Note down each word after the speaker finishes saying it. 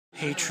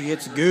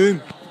Patriots game.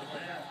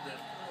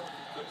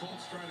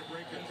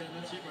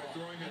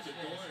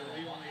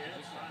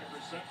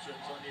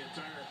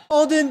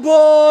 Golden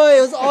Boy!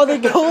 It was all the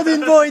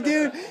Golden Boy,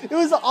 dude. It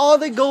was all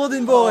the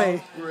Golden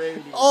Boy.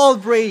 All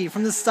Brady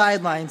from the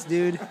sidelines,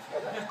 dude.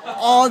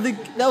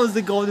 That was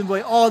the Golden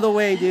Boy all the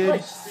way,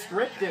 dude.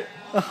 Stripped it.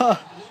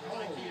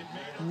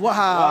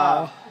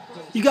 Wow.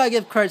 You gotta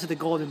give credit to the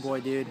Golden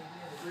Boy, dude.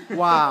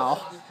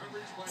 Wow.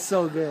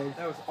 So good.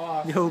 That was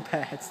awesome. Yo,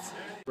 Pats.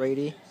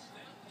 Brady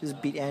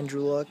just beat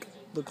Andrew Luck,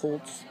 the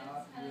Colts.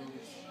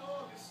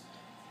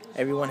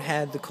 Everyone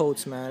had the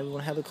Colts, man.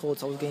 Everyone had the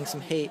Colts. I was getting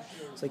some hate.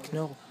 It's like,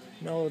 no,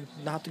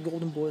 not the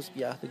Golden Boys.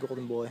 Yeah, the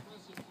Golden Boy.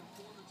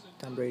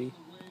 Tom Brady.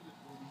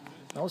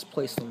 I was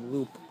placed on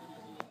loop.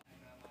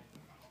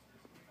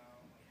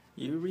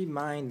 You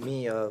remind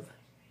me of...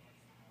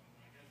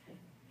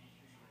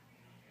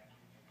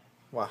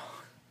 Wow.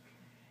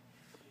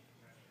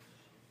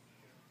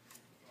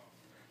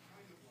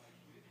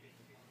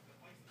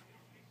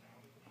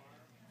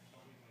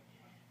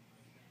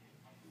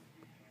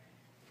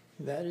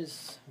 That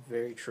is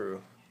very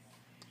true.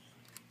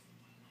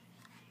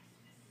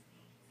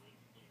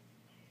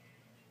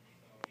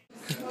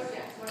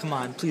 Come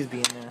on, please be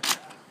in there.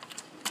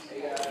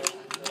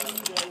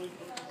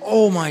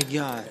 Oh my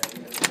god.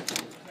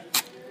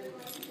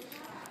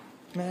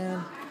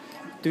 Man.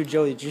 Dude,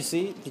 Joe, did you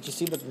see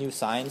the new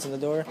signs in the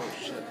door? Oh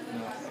shit.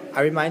 No.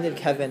 I reminded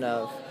Kevin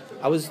of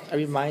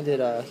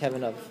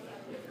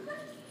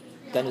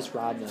Dennis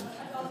Rodman,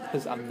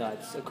 because I'm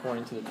nuts,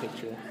 according to the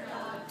picture.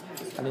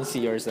 I didn't see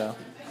yours though.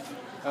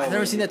 Oh, I've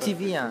never seen that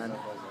TV on.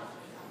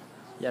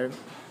 Yeah.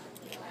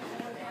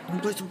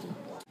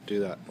 Do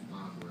that.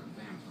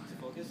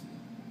 Focus.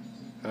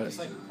 How Just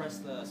like press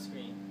the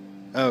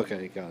screen. Oh,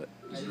 okay, got it.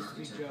 I used to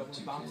be Joe.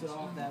 Bounce it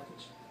off that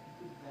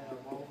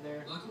wall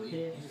there. Hit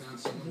it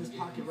in his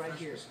pocket right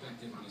here.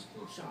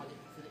 Shot it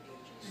for the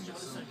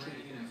ages.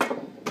 Shot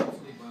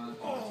it.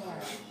 Oh.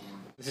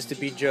 This is to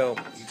beat Joe.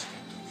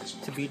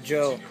 To beat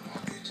Joe.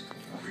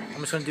 I'm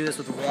just gonna do this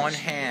with one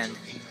hand.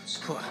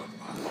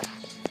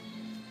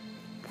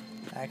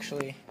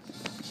 Actually.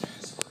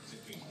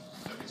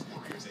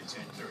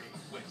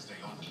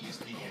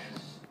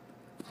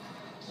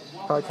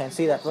 Probably can't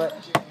see that, but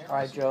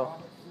alright, Joe.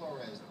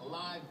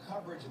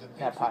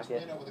 That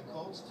pocket.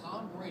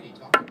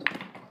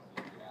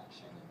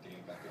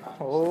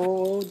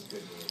 Oh.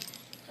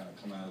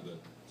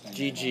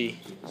 GG.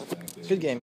 Good game.